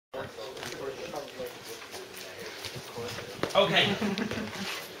Okay.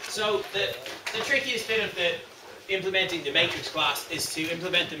 So the trickiest bit of implementing the matrix class is to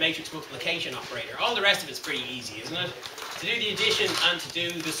implement the matrix multiplication operator. All the rest of it's pretty easy, isn't it? To do the addition and to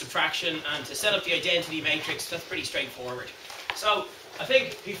do the subtraction and to set up the identity matrix, that's pretty straightforward. So I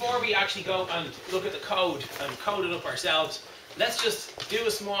think before we actually go and look at the code and code it up ourselves, let's just do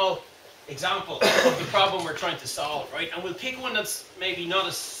a small example of the problem we're trying to solve, right? And we'll pick one that's maybe not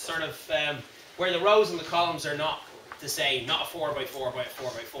as sort of, where the rows and the columns are not the same, not a 4 by 4 by 4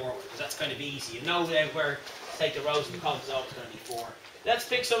 by 4 one, because that's kind of easy. You know where to take the rows and the columns is always going to be 4. Let's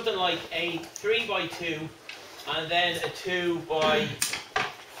pick something like a 3 by 2 and then a 2 by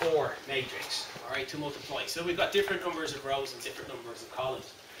 4 matrix, all right, to multiply. So we've got different numbers of rows and different numbers of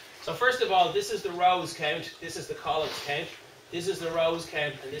columns. So first of all, this is the rows count, this is the columns count, this is the rows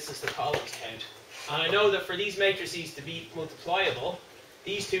count, and this is the columns count. And I know that for these matrices to be multipliable,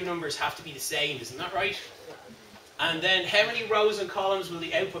 these two numbers have to be the same, isn't that right? And then how many rows and columns will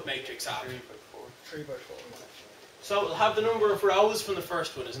the output matrix have? 3 by 4. So it'll have the number of rows from the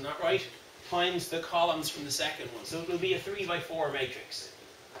first one, isn't that right? Times the columns from the second one. So it will be a 3 by 4 matrix.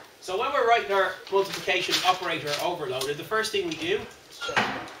 So when we're writing our multiplication operator overloaded, the first thing we do,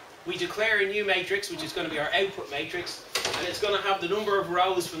 we declare a new matrix, which is going to be our output matrix, and it's going to have the number of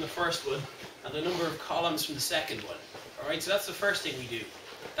rows from the first one and the number of columns from the second one. All right, so that's the first thing we do.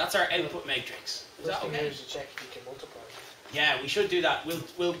 That's our output matrix. Is that okay? To check if you can multiply. Yeah, we should do that.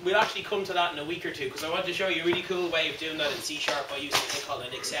 We'll actually come to that in a week or two, because I want to show you a really cool way of doing that in C# by using something called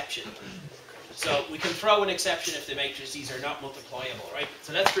an exception. So we can throw an exception if the matrices are not multipliable, right?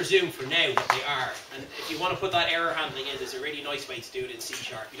 So let's presume for now that they are. And if you want to put that error handling in, there's a really nice way to do it in C#.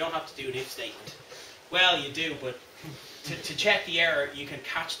 You don't have to do an if statement. Well, you do, but to check the error, you can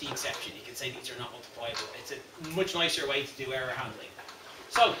catch the exception. You can say these are not multipliable. It's a much nicer way to do error handling.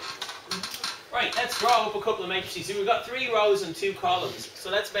 So, right, let's draw up a couple of matrices. So we've got 3 rows and 2 columns. So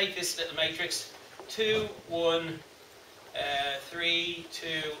let's make this little matrix 2, 1, 3, 2,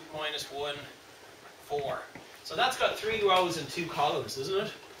 minus 1, 4. So that's got 3 rows and 2 columns, isn't it?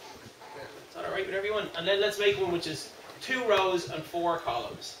 Is that alright with everyone? And then let's make one which is 2 rows and 4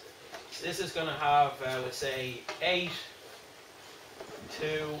 columns. So this is going to have, let's say, 8, 2,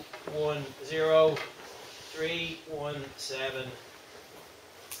 1, 0, 3, 1, 7,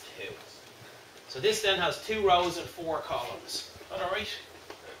 2. So this then has 2 rows and 4 columns. Is that alright?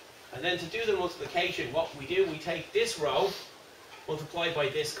 And then to do the multiplication, what we do, we take this row multiplied by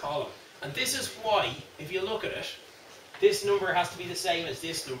this column. And this is why, if you look at it, this number has to be the same as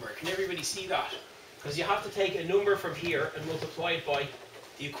this number. Can everybody see that? Because you have to take a number from here and multiply it by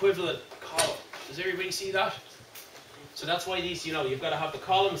the equivalent column. Does everybody see that? So that's why these, you know, you've got to have the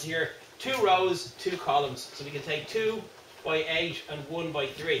columns here, 2 rows, 2 columns. So we can take 2 by 8 and 1 by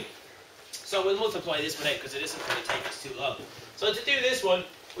 3. So we'll multiply this one out because it isn't going to take us too long. So to do this one,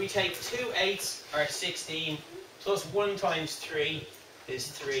 we take 2 8s are 16 plus 1 times 3 is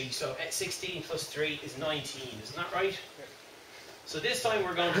 3. So 16 plus 3 is 19. Isn't that right? So this time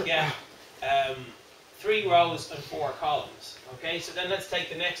we're going to get 3 rows and 4 columns. Okay, so then let's take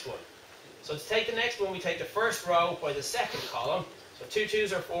the next one. So to take the next one, we take the first row by the second column. So 2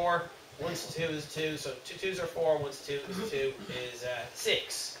 2s are 4, 1 to 2 is 2. So 2 2s are 4, 1 to 2 is 2 is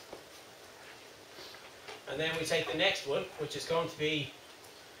 6. And then we take the next one, which is going to be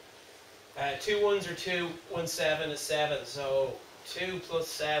 2 1s are 2, 1 7 is 7. So 2 plus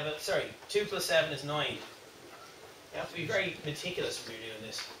 7 is 9. You have to be very meticulous when you're doing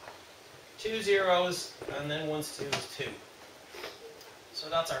this. 2 zeros, and then 1 to 2 is 2. So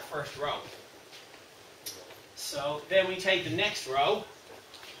that's our first row. So then we take the next row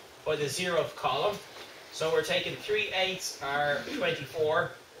by the 0th column. So we're taking 3 8s are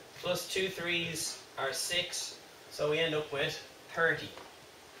 24, plus 2 3s are 6. So we end up with 30.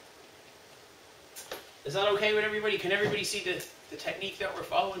 Is that okay with everybody? Can everybody see the technique that we're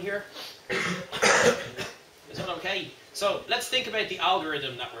following here? Is that okay? So let's think about the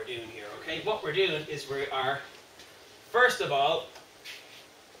algorithm that we're doing here, okay? What we're doing is we are, first of all,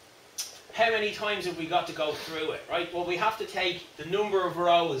 how many times have we got to go through it, right? Well, we have to take the number of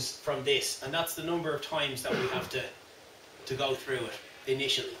rows from this, and that's the number of times that we have to go through it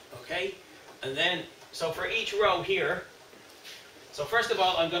initially, okay? And then, so for each row here, so first of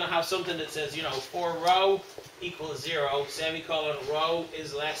all, I'm going to have something that says, you know, for row equals 0, semicolon, row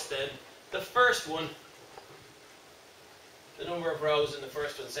is less than the first one, the number of rows in the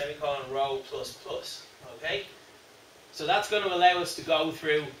first one, semicolon, row plus plus, okay? So that's going to allow us to go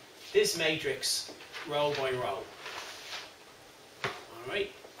through this matrix row by row.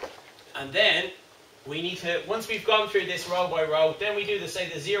 Alright? And then we need to, once we've gone through this row by row, then we do the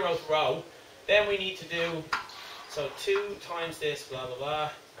 0th row, then we need to do So 2 times this, blah, blah, blah.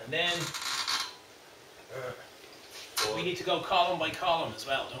 And then we need to go column by column as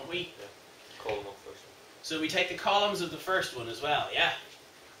well, don't we? Yeah. Column up first. So we take the columns of the first one as well, yeah?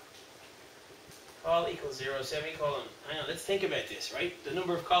 All equals 0, semicolon. Hang on, let's think about this, right? The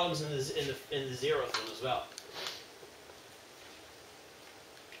number of columns in the 0th one as well.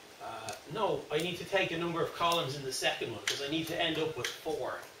 No, I need to take the number of columns in the second one because I need to end up with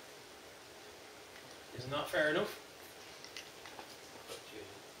 4. Isn't that fair enough?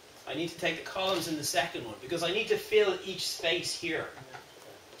 I need to take the columns in the second one because I need to fill each space here.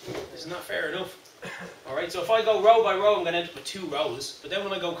 Isn't that fair enough? Alright, so if I go row by row, I'm going to end up with 2 rows. But then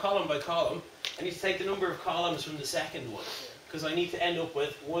when I go column by column, I need to take the number of columns from the second one. Because I need to end up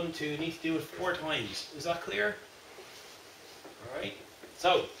with 1, 2, need to do it 4 times. Is that clear? Alright,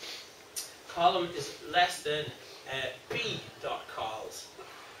 so column is less than b dot cols.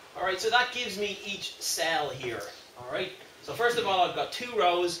 Alright, so that gives me each cell here. Alright, so first of all I've got 2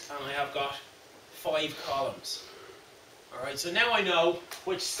 rows and I have got 5 columns. Alright, so now I know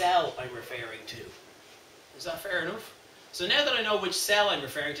which cell I'm referring to. Is that fair enough? So now that I know which cell I'm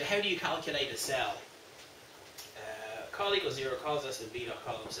referring to, how do you calculate a cell? Col equals 0, cols less than b dot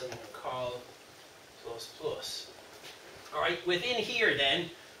column, col plus plus. Alright, within here then,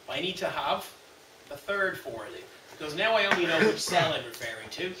 I need to have a third for loop. Because now I only know which cell I'm referring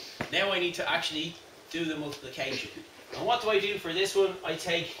to. Now I need to actually do the multiplication. And what do I do for this one? I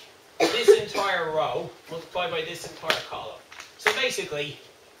take this entire row, multiply by this entire column. So basically,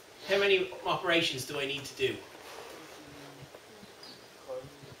 how many operations do I need to do?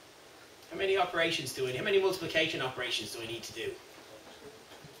 How many multiplication operations do I need to do?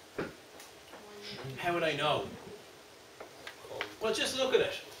 How would I know? Well, just look at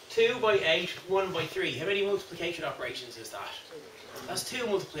it. 2 by 8, 1 by 3. How many multiplication operations is that? That's 2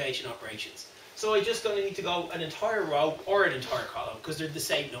 multiplication operations. So I'm just going to need to go an entire row or an entire column because they're the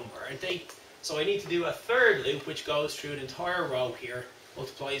same number, aren't they? So I need to do a third loop which goes through an entire row here,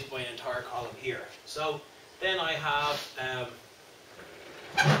 multiplies by an entire column here. So then I have,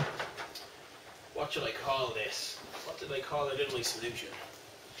 what should I call this? What did I call it in my solution?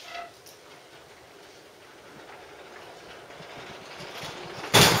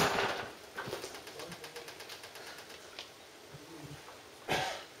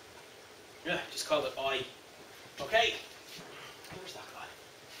 Yeah, just call it I. Okay. Where's that guy?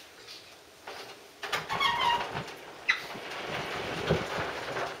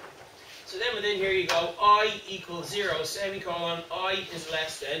 So then within here you go, I equals 0, semicolon, I is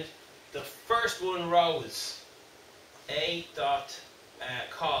less than the first one rows, A dot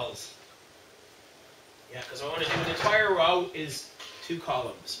cols. Yeah, because I want to do an entire row is 2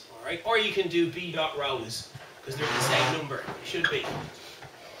 columns. Alright? Or you can do B dot rows, because they're the same number. It should be.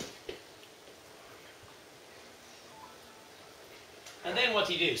 And then what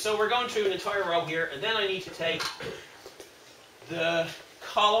do you do? So we're going through an entire row here, and then I need to take the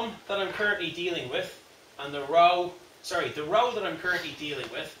column that I'm currently dealing with, and the row that I'm currently dealing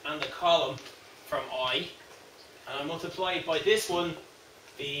with, and the column from I, and I multiply it by this one,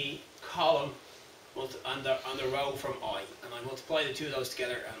 the column, and the row from I, and I multiply the 2 of those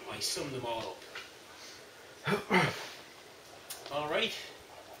together, and I sum them all up. Alright,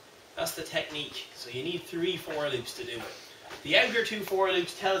 that's the technique. So you need 3 for loops to do it. The outer 2 for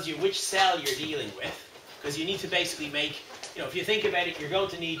loops tells you which cell you're dealing with, because you need to basically make, if you think about it, you're going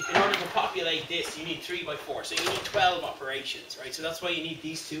to need, in order to populate this, you need 3 by 4, so you need 12 operations, right? So that's why you need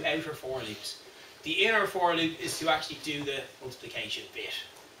these 2 outer for loops. The inner for loop is to actually do the multiplication bit,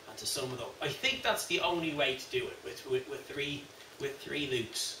 and to sum it up. I think that's the only way to do it, with 3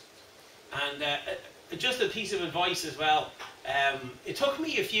 loops. And just a piece of advice as well, it took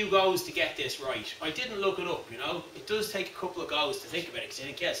me a few goes to get this right. I didn't look it up, It does take a couple of goes to think about it, because you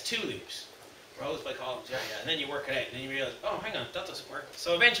think, yeah, it's 2 loops. Rows by columns, yeah, and then you work it out, and then you realise, oh, hang on, that doesn't work.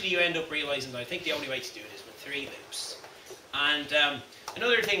 So eventually you end up realising that I think the only way to do it is with 3 loops. And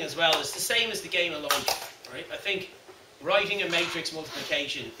another thing as well is the same as the game of logic, right? I think writing a matrix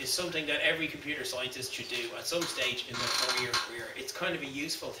multiplication is something that every computer scientist should do at some stage in their 4-year career. It's kind of a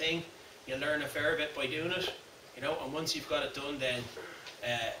useful thing. You learn a fair bit by doing it, and once you've got it done, then,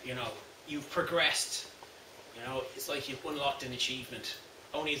 you've progressed. It's like you've unlocked an achievement.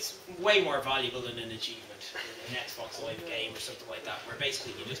 Only it's way more valuable than an achievement in an Xbox Live game or something like that, where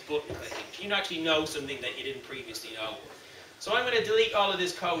basically you just button clicking. You actually know something that you didn't previously know. So I'm going to delete all of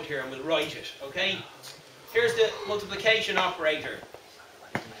this code here and we'll write it, okay? Here's the multiplication operator.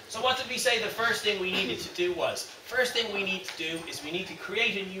 So what did we say the first thing we needed to do was? First thing we need to do is we need to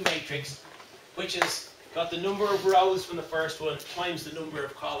create a new matrix, which has got the number of rows from the first one times the number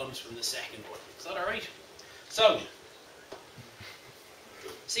of columns from the second one. Is that alright? So,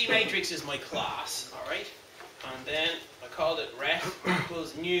 C matrix is my class, alright? And then I called it ref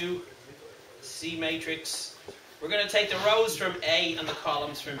equals new C matrix. We're going to take the rows from A and the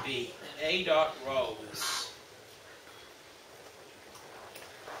columns from B. A dot rows,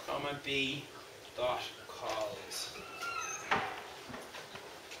 comma B dot cols.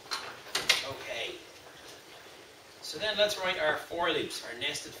 Okay. So then let's write our for loops, our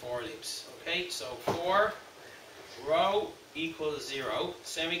nested for loops. Okay, so for row equals 0,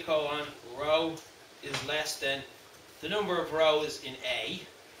 semicolon, row is less than the number of rows in A,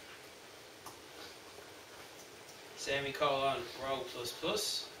 semicolon, row plus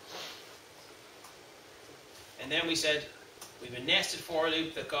plus. And then we said we have a nested for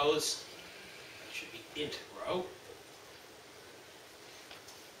loop that goes, it should be int row,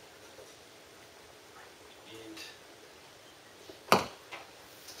 int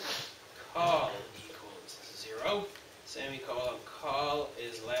col equals 0, semicolon, col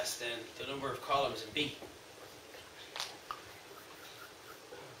is less than the number of columns in B,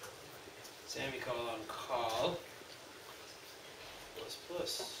 semicolon, col plus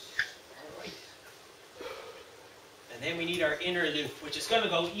plus. Alright. And then we need our inner loop, which is going to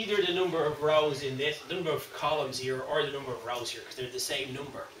go either the number of rows in this, the number of columns here, or the number of rows here, because they're the same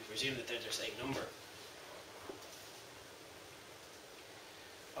number. We presume that they're the same number.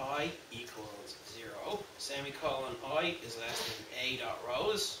 I equals 0, semicolon, I is less than A dot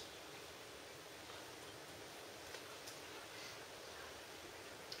rows.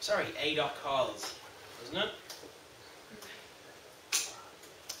 Sorry, A dot cols, isn't it?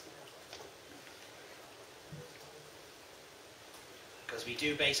 Because we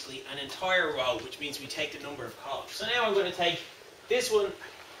do basically an entire row, which means we take the number of columns. So now I'm going to take this one.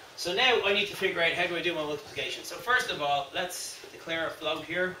 So now I need to figure out how do I do my multiplication. So first of all, let's declare a float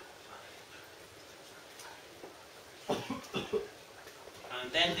here. And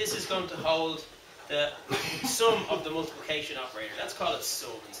then this is going to hold the sum of the multiplication operator. Let's call it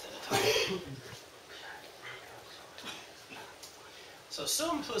sum instead of total. So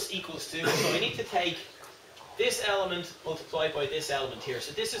sum plus equals 2. So I need to take this element multiplied by this element here.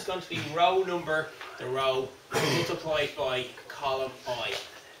 So this is going to be row number, the row, multiplied by column I.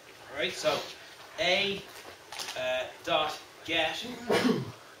 Alright, so A dot get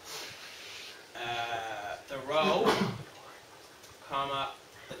the row, comma,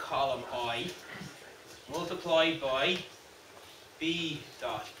 the column I, multiplied by B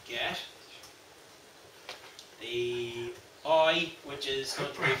dot get the I, which is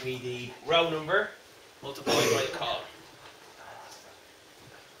going to give me the row number, multiplied by the column.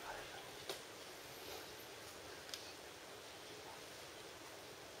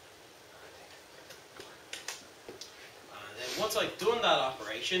 And then once I've done that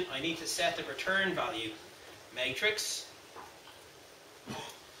operation, I need to set the return value matrix.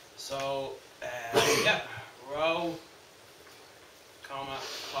 So, yeah, row, comma,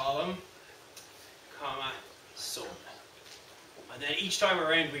 column, comma, sum. And then each time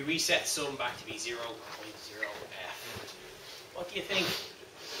around we reset sum back to be 0.0f. What do you think?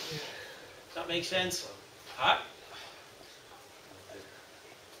 Does that make sense? Huh?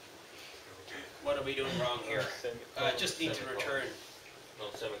 What are we doing wrong here? Just need to return. No,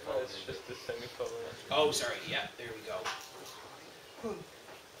 semicolon. It's just the semicolon. Oh, sorry. Yeah, there we go.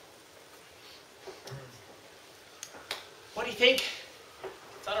 What do you think?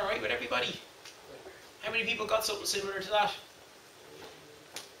 Is that alright with everybody? How many people got something similar to that?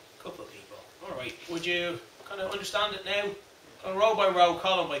 A couple of people. Alright. Would you kind of understand it now? Row by row,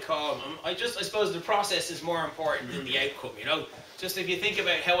 column by column. I suppose the process is more important than the outcome, you know? Just if you think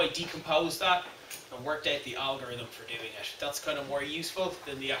about how I decomposed that and worked out the algorithm for doing it, that's kind of more useful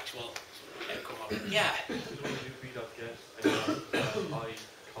than the actual outcome of it. Yeah? When you do B dot get and I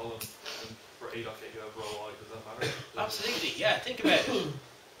column, and for A dot get you have row I, does that matter? Absolutely, yeah. Think about it.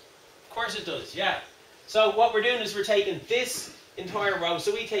 Of course it does, yeah. So what we're doing is we're taking this entire row.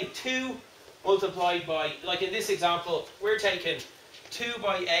 So we take 2 multiplied by, like in this example, we're taking 2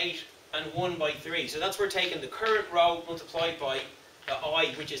 by 8 and 1 by 3. So that's we're taking the current row multiplied by the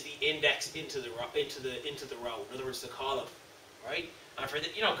I, which is the index into the row, in other words, the column, right? And for the,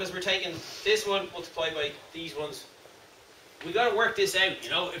 you know, because we're taking this one multiplied by these ones, we got to work this out. You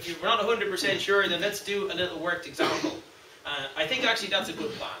know, if you're not 100% sure, then let's do a little worked example. I think actually that's a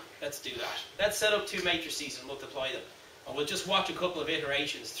good plan. Let's do that. Let's set up 2 matrices and multiply them, and we'll just watch a couple of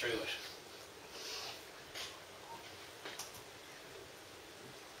iterations through it.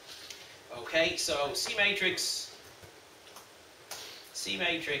 Okay, so C matrix, do I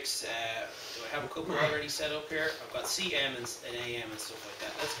have a couple already set up here? I've got CM and AM and stuff like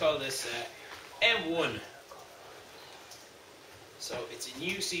that. Let's call this M1. So it's a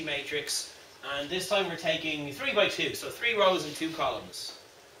new C matrix, and this time we're taking 3 by 2, so 3 rows and 2 columns.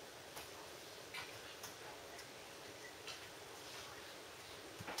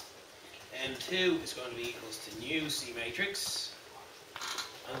 M2 is going to be equals to new C matrix,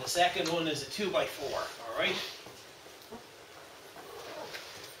 and the second one is a 2 by 4. All right.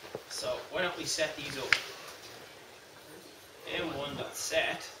 So why don't we set these up?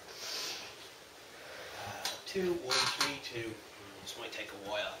 M1.set 2, 1, 3, 2. This might take a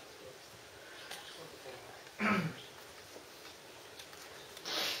while.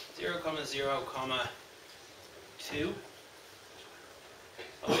 0, 0, 2.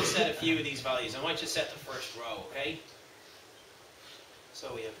 I'll just set a few of these values. I might just set the first row, okay?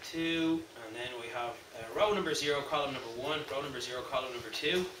 So we have 2, and then we have row number 0, column number 1, row number 0, column number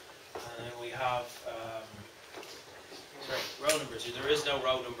 2, and then we have, row number 0. There is no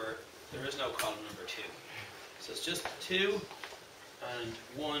column number 2. So it's just 2, and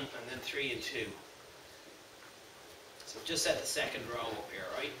 1, and then 3 and 2. So just set the second row up here,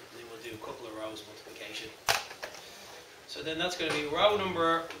 right? And then we'll do a couple of rows multiplication. So then that's going to be row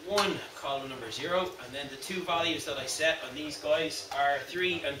number 1, column number 0, and then the 2 values that I set on these guys are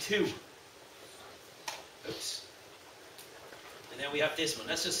 3 and 2. Oops. And then we have this one.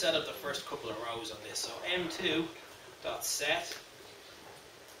 Let's just set up the first couple of rows on this. So M2 dot set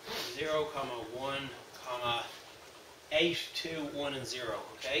 0, 1, 8, 2, 1, and 0.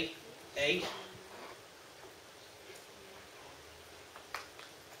 Okay? 8.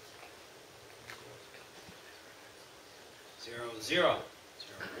 0, 0, 0,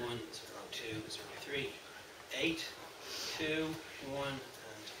 1, 0, 2, 0, 3, 8, 2, 1, and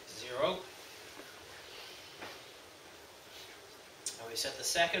 0. And we set the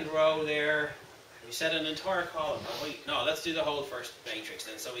second row there. We set an entire column. Oh, wait, no, let's do the whole first matrix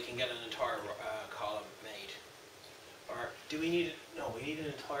then, so we can get an entire column made. Or do we need it? No, we need an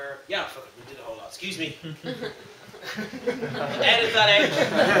entire. Yeah, fuck it, we did a whole lot. Excuse me. Edit that out.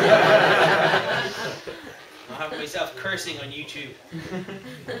 I'm having myself cursing on YouTube.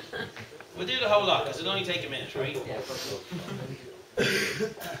 We'll do the whole lot because it'll only take a minute, right?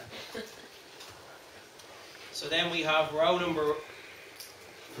 So then we have row number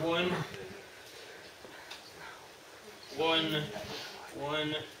 1, 1,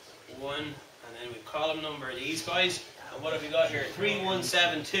 1, 1, and then we column number these guys. And what have we got here? 3, 1,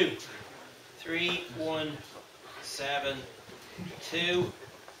 7, 2. 3, 1, 7, 2.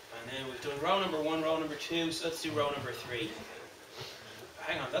 And then we've done row number 1, row number 2, so let's do row number 3.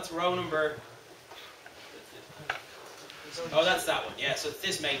 Hang on, that's row number... Oh, that's that one. Yeah, so it's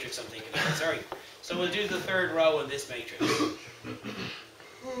this matrix I'm thinking of. Sorry. So we'll do the third row in this matrix.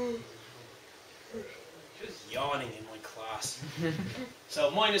 Just yawning in my class.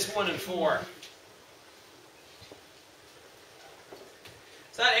 So minus 1 and 4.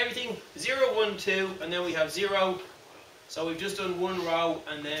 Is that everything? 0, 1, 2, and then we have 0. So we've just done one row,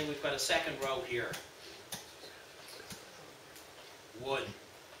 and then we've got a second row here. 1.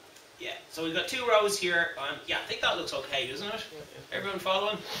 Yeah, so we've got 2 rows here. Yeah, I think that looks okay, doesn't it? Everyone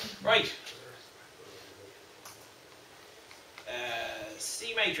following? Right.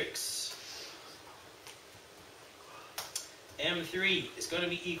 C matrix. M3 is going to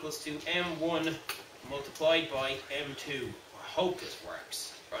be equals to M1 multiplied by M2. I hope this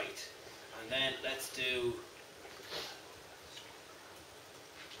works. Right. And then let's do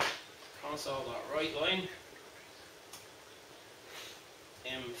console.writeLine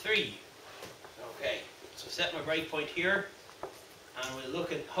M3. Okay, so set my breakpoint here, and we'll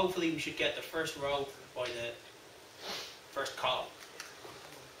look at, hopefully we should get the first row by the first column.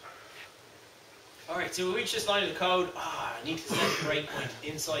 Alright, so we reach this line of the code. I need to set the breakpoint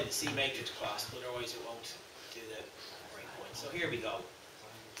inside the C matrix class, otherwise it won't do the breakpoint. So here we go.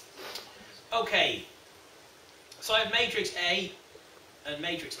 Okay, so I have matrix A and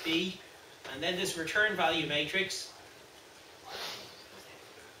matrix B, and then this return value matrix.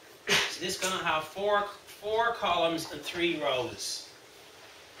 So this is going to have four columns and 3 rows.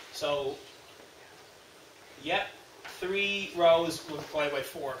 So, yep, 3 rows multiplied by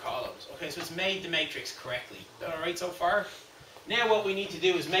 4 columns. Okay, so it's made the matrix correctly. Alright so far? Now what we need to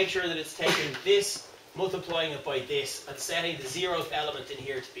do is make sure that it's taking this, multiplying it by this, and setting the 0th element in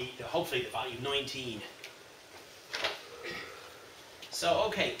here to be, hopefully, the value 19. So,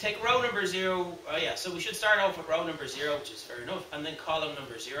 okay, take row number 0. Yeah, so we should start off with row number 0, which is fair enough, and then column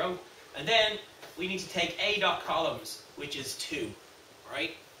number 0. And then we need to take A dot columns, which is 2.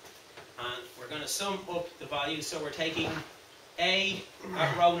 Right? And we're going to sum up the values. So we're taking A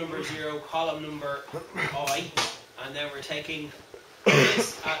at row number 0, column number I, and then we're taking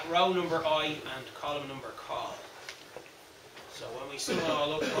this at row number I and column number col. So when we sum it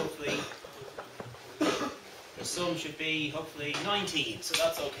all up, hopefully the sum should be hopefully 19. So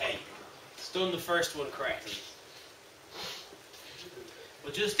that's okay. It's done the first one correctly.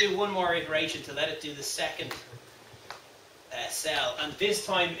 We'll just do one more iteration to let it do the second cell, and this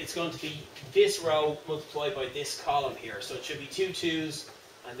time it's going to be this row multiplied by this column here. So it should be 2 2s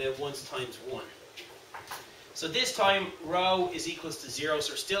and then 1s times 1. So this time row is equals to 0,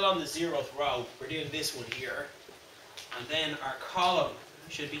 so we're still on the 0th row. We're doing this one here, and then our column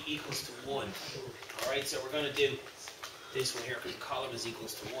should be equals to 1. Alright, so we're going to do this one here because the column is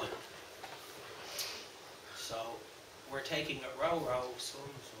equals to 1. So we're taking a row, sum,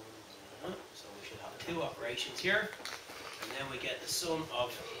 so we should have 2 operations here, and then we get the sum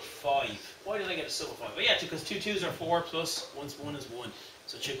of 5. Why did I get a sum of 5? Well, yeah, because 2 2s are 4 plus 1 is 1,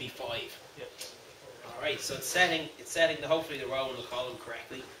 so it should be 5. Yep. Alright, so it's setting hopefully the row and the column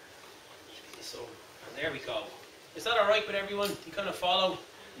correctly. So, and there we go. Is that alright with everyone? Do you kind of follow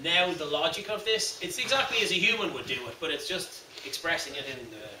now the logic of this? It's exactly as a human would do it, but it's just expressing it in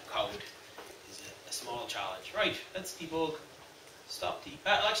the code. A small challenge. Right, let's debug. Stop the.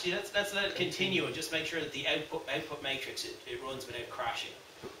 Actually, let's let it continue and just make sure that the output matrix it runs without crashing.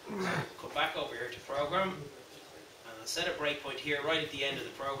 So come back over here to program, and I'll set a breakpoint here right at the end of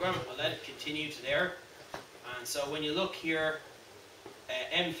the program. I'll let it continue to there. And so when you look here,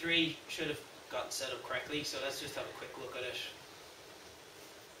 M3 should have gotten set up correctly. So let's just have a quick look at it.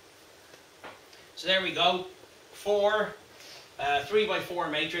 So there we go. 3 by 4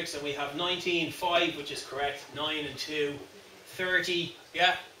 matrix, and we have 19, 5, which is correct, 9 and 2, 30.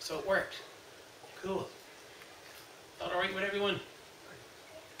 Yeah, so it worked. Cool. That alright with everyone?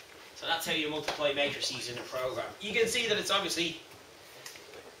 So that's how you multiply matrices in a program. You can see that it's obviously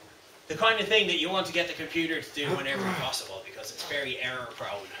the kind of thing that you want to get the computer to do whenever possible, because it's very error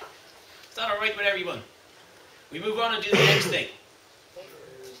prone. Is that alright with everyone? We move on and do the next thing.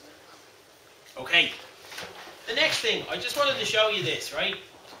 Okay. The next thing, I just wanted to show you this, right?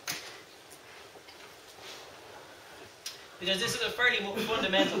 Because this is a fairly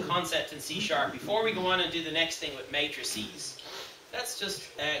fundamental concept in C# before we go on and do the next thing with matrices. Let's just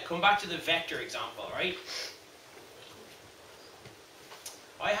come back to the vector example, right?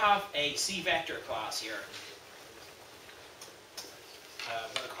 I have a C vector class here.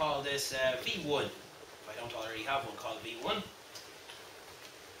 I'm going to call this V1. If I don't already have one called V1.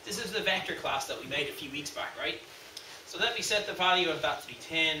 This is the vector class that we made a few weeks back, right? So let me set the value of that to be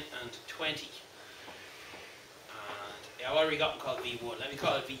 10 and 20. And yeah, I've already got one called V1. Let me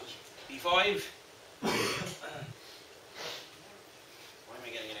call it V5. Why am I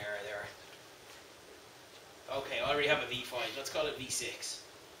getting an error there? Okay, I already have a V5. Let's call it V6.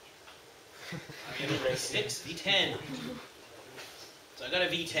 V6, V10. So I got a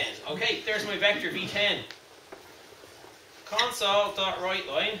V10. Okay, there's my vector V10.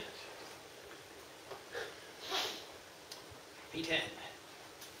 Console.writeLine V10.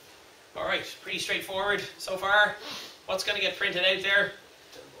 Alright, pretty straightforward so far. What's going to get printed out there?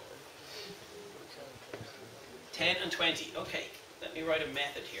 10 and 20. Okay, let me write a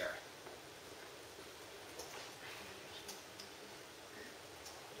method here.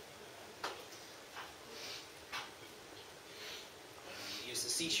 Use the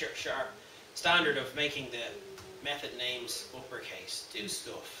C# standard of making the method names uppercase. Do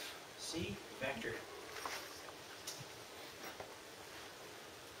stuff. C vector.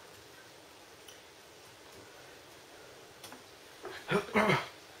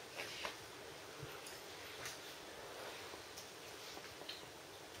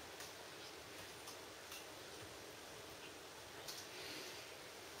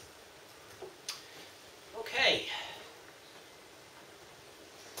 Okay.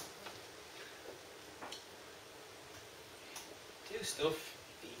 Do stuff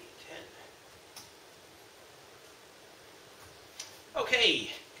B10. Okay,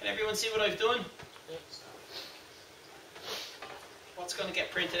 can everyone see what I've done? What's going to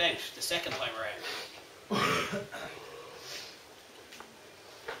get printed out the second time around?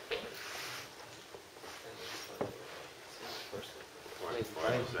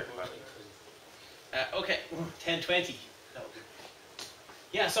 Okay, 1020. No.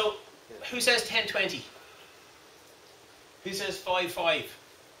 Yeah, so who says 1020? Who says 5-5?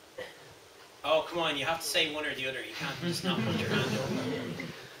 Oh, come on, you have to say one or the other. You can't just not put your hand up.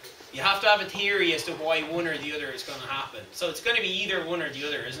 You have to have a theory as to why one or the other is going to happen. So it's going to be either one or the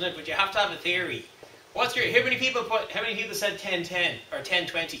other, isn't it? But you have to have a theory. What's your? How many people said 10-10 or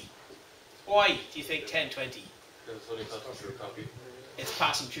 10-20? Why do you think 10-20? Because it's only passing through a copy. It's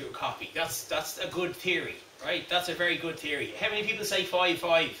passing through a copy. That's a good theory, right? That's a very good theory. How many people say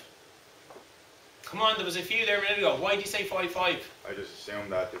 5-5? Come on, there was a few there a minute ago. Why did you say 5, 5? I just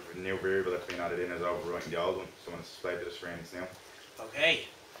assumed that the new variable that's been added in is overwriting the old one, so when it's displayed to the screen it's new. Okay,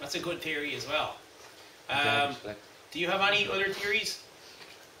 that's a good theory as well. Garbage collect. Do you have any other theories?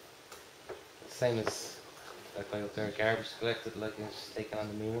 Same as that guy up there, garbage collected, like it's taken on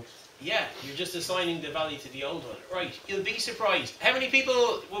the new one. Yeah, you're just assigning the value to the old one. Right, you'll be surprised. How many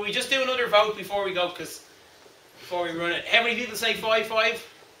people, will we just do another vote before we go, before we run it. How many people say 5, 5?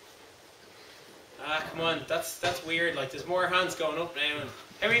 Ah, come on, that's weird, like there's more hands going up now.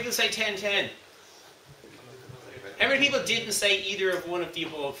 How many people say 10, 10? How many people didn't say either of one of the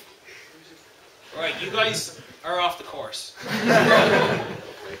above? Right, you guys are off the course.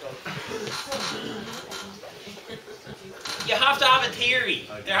 You have to have a theory.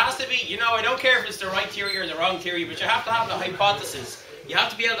 There has to be, you know, I don't care if it's the right theory or the wrong theory, but you have to have the hypothesis. You have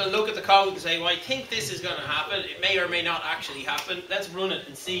to be able to look at the code and say, well, I think this is going to happen. It may or may not actually happen. Let's run it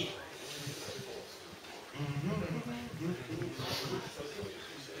and see.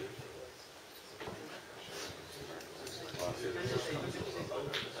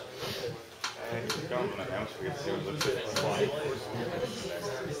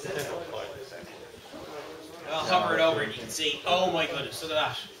 I'll hover it over and you can see. Oh my goodness, look at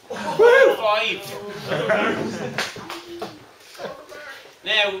that. 5.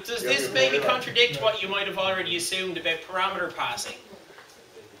 Now, does this maybe contradict what you might have already assumed about parameter passing?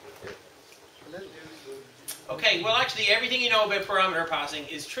 Okay, well actually everything you know about parameter passing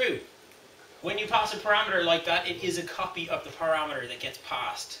is true. When you pass a parameter like that, it is a copy of the parameter that gets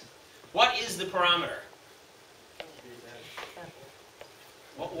passed. What is the parameter?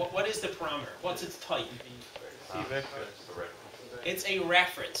 What is the parameter? What's its type? It's a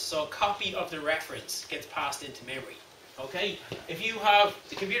reference. So a copy of the reference gets passed into memory. Okay? If you have,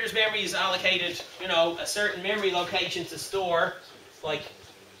 the computer's memory is allocated, you know, a certain memory location to store, like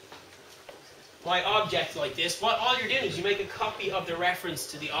my object like this, what all you're doing is you make a copy of the reference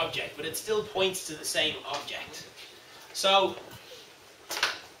to the object, but it still points to the same object. So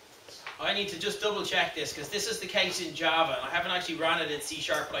I need to just double check this because this is the case in Java. I haven't actually run it in C#,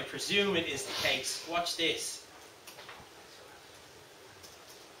 but I presume it is the case. Watch this.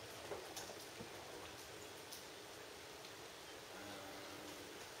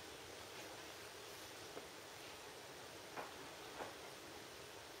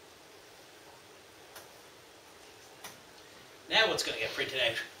 Now what's going to get printed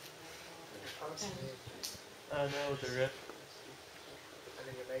out? I know the ref. And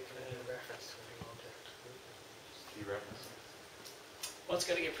then you're making a new reference to a new object. Key reference. What's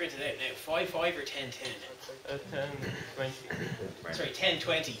going to get printed out now? 5, 5 or 10, 10? 10, 20. Sorry, 10,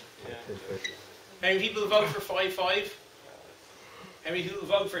 20. Yeah. How many people vote for 5, 5? How many people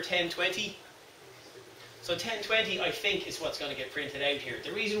vote for 10, 20? So 10, 20 I think is what's going to get printed out here.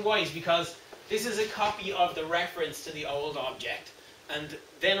 The reason why is because this is a copy of the reference to the old object, and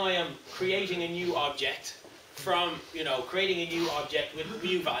then I am creating a new object from, you know, creating a new object with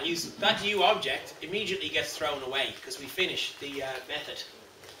new values. That new object immediately gets thrown away because we finished the method.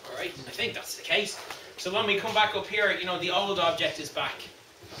 Alright, I think that's the case. So when we come back up here, you know, the old object is back.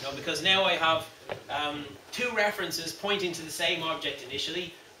 You know, because now I have two references pointing to the same object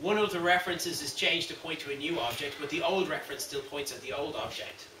initially. One of the references is changed to point to a new object, but the old reference still points at the old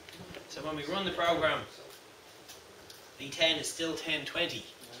object. So when we run the program, the 10 is still 1020.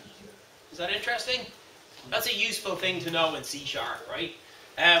 Is that interesting? That's a useful thing to know in C#, right?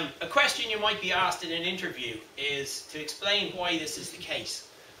 A question you might be asked in an interview is to explain why this is the case,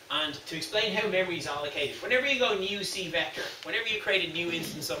 and to explain how memory is allocated. Whenever you go new C vector, whenever you create a new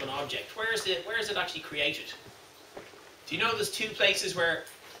instance of an object, where is it actually created? Do you know there's two places where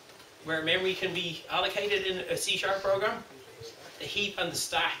memory can be allocated in a C# program? The heap and the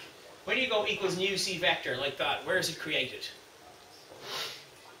stack. When you go equals new C vector like that, where is it created?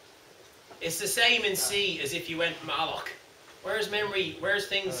 It's the same in C as if you went malloc. Where's memory, where's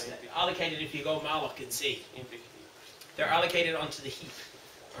things allocated if you go malloc in C? They're allocated onto the heap.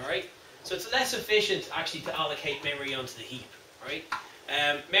 Alright? So it's less efficient actually to allocate memory onto the heap. Right?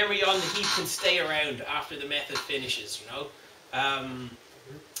 Memory on the heap can stay around after the method finishes, you know.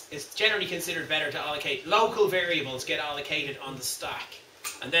 It's generally considered better to allocate. Local variables get allocated on the stack.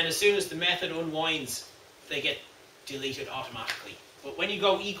 And then as soon as the method unwinds, they get deleted automatically. But when you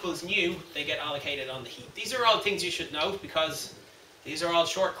go equals new, they get allocated on the heap. These are all things you should know because these are all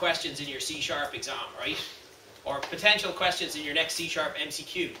short questions in your C# exam, right? Or potential questions in your next C#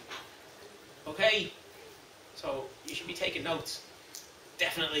 MCQ. Okay? So you should be taking notes.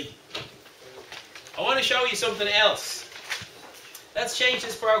 Definitely. I want to show you something else. Let's change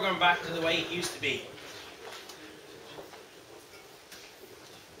this program back to the way it used to be.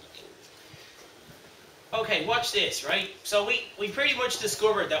 Okay, watch this, right? So we pretty much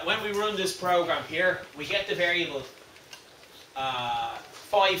discovered that when we run this program here, we get the variable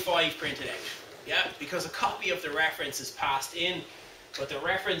 5 printed out. Yeah, because a copy of the reference is passed in, but the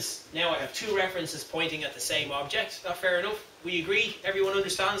reference, now I have two references pointing at the same object. Is that fair enough? We agree? Everyone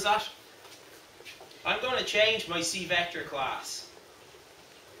understands that? I'm going to change my C vector class.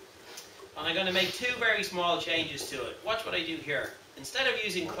 And I'm going to make two very small changes to it. Watch what I do here. Instead of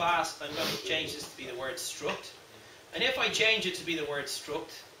using class, I'm going to change this to be the word struct. And if I change it to be the word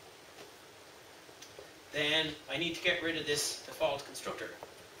struct, then I need to get rid of this default constructor.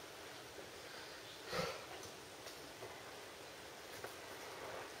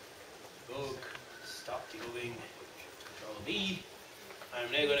 Debug, stop debugging, Control B.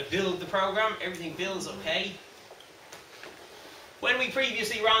 I'm now going to build the program. Everything builds okay. When we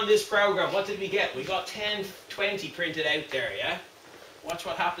previously ran this program, what did we get? We got 1020 printed out there, yeah? Watch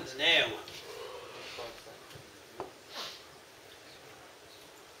what happens now.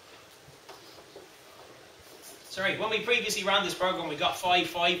 Sorry, when we previously ran this program, we got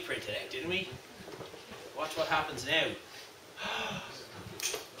 5 printed out, didn't we? Watch what happens now.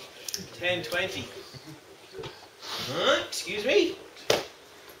 1020. Excuse me?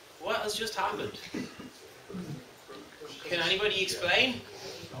 What has just happened? Can anybody explain?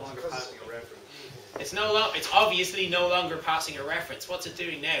 No longer passing a reference. It's obviously no longer passing a reference. What's it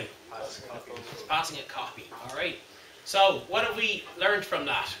doing now? Passing a copy. It's passing a copy. All right. So what have we learned from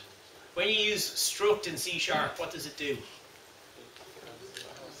that? When you use struct in C#, what does it do?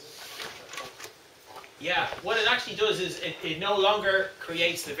 Yeah, what it actually does is it no longer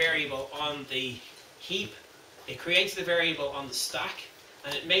creates the variable on the heap. It creates the variable on the stack,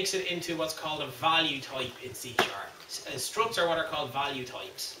 and it makes it into what's called a value type in C#. Structs are what are called value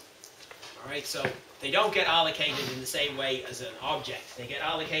types. Alright, so they don't get allocated in the same way as an object. They get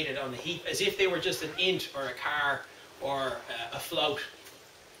allocated on the heap as if they were just an int or a char or a float.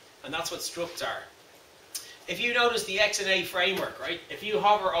 And that's what structs are. If you notice the X and A framework, right? If you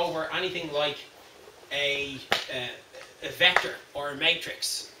hover over anything like a vector or a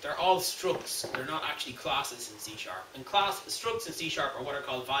matrix, they're all structs. They're not actually classes in C#. And structs in C# are what are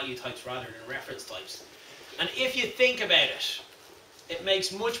called value types rather than reference types. And if you think about it, it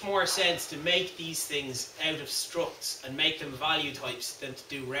makes much more sense to make these things out of structs and make them value types than to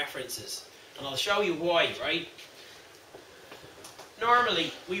do references. And I'll show you why, right?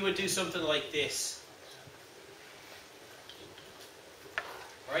 Normally, we would do something like this.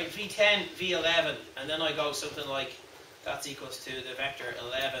 Right, V10, V11, and then I go something like, that's equals to the vector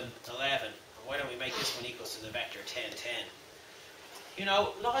 11, 11. And why don't we make this one equals to the vector 10, 10? You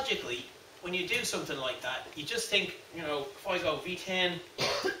know, logically, when you do something like that, you just think, you know, if I go V10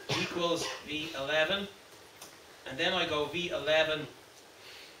 equals V11, and then I go V11,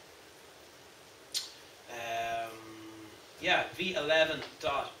 V11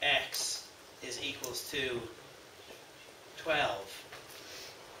 dot X is equals to 12.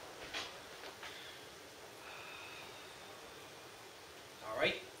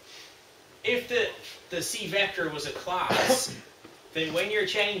 Alright? If the C vector was a class, then when you're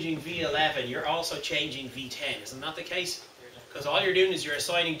changing V11, you're also changing V10. Isn't that the case? Because all you're doing is you're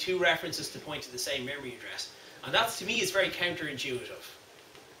assigning two references to point to the same memory address. And that, to me, is very counterintuitive.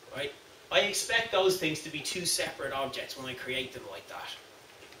 Right? I expect those things to be two separate objects when I create them like that.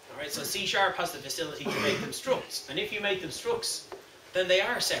 Alright, so C# has the facility to make them structs. And if you make them structs, then they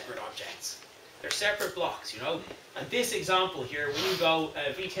are separate objects. They're separate blocks, you know. And this example here, when you go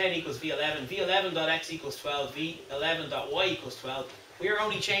V10 equals V11, V11.x equals 12, V11.y equals 12, we are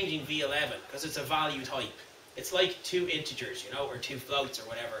only changing V11 because it's a value type. It's like two integers, you know, or two floats or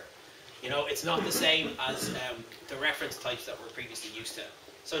whatever. You know, it's not the same as the reference types that we're previously used to.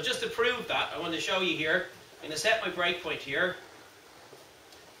 So just to prove that, I want to show you here. I'm going to set my breakpoint here.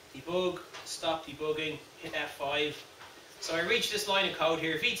 Debug, stop debugging, hit F5. So I reach this line of code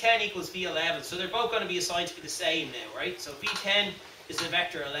here. V10 equals V11. So they're both going to be assigned to be the same now, right? So V10 is the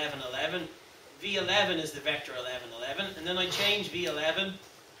vector 11, 11. V11 is the vector 11, 11. And then I change V11.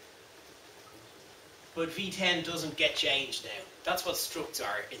 But V10 doesn't get changed now. That's what structs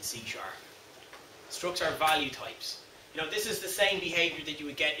are in C#. Structs are value types. You know, this is the same behavior that you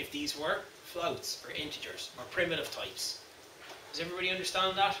would get if these were floats or integers or primitive types. Does everybody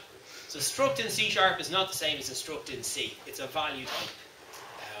understand that? So struct in C# is not the same as a struct in C. It's a value type.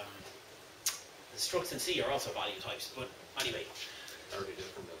 The structs in C are also value types, but anyway. How are they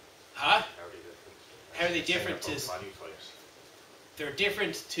different then? Huh? How are they different? How are they different to... Value types. They're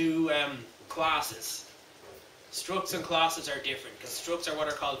different to classes. Structs and classes are different because structs are what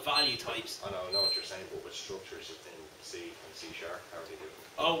are called value types. I know what you're saying, but with structures, you think C and C sharp? How are they different?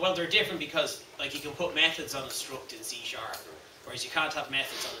 Oh, well, they're different because, like, you can put methods on a struct in C sharp, whereas you can't have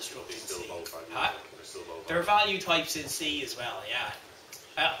methods on a struct in Still C. both value. Huh? They're still both There are value. value types in C as well, yeah.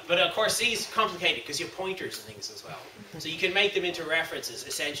 But of course, C is complicated because you have pointers and things as well. So you can make them into references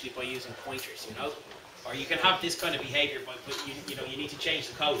essentially by using pointers, you know. Or you can have this kind of behavior, but you need to change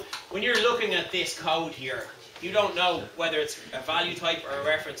the code. When you're looking at this code here, you don't know whether it's a value type or a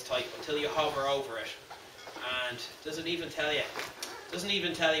reference type until you hover over it, and it doesn't even tell you. Doesn't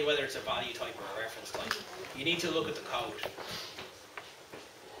even tell you whether it's a value type or a reference type. You need to look at the code.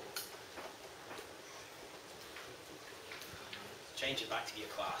 Change it back to your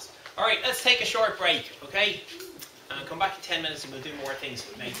class. Alright, let's take a short break, okay? And come back in 10 minutes and we'll do more things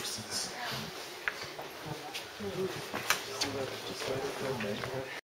with matrices.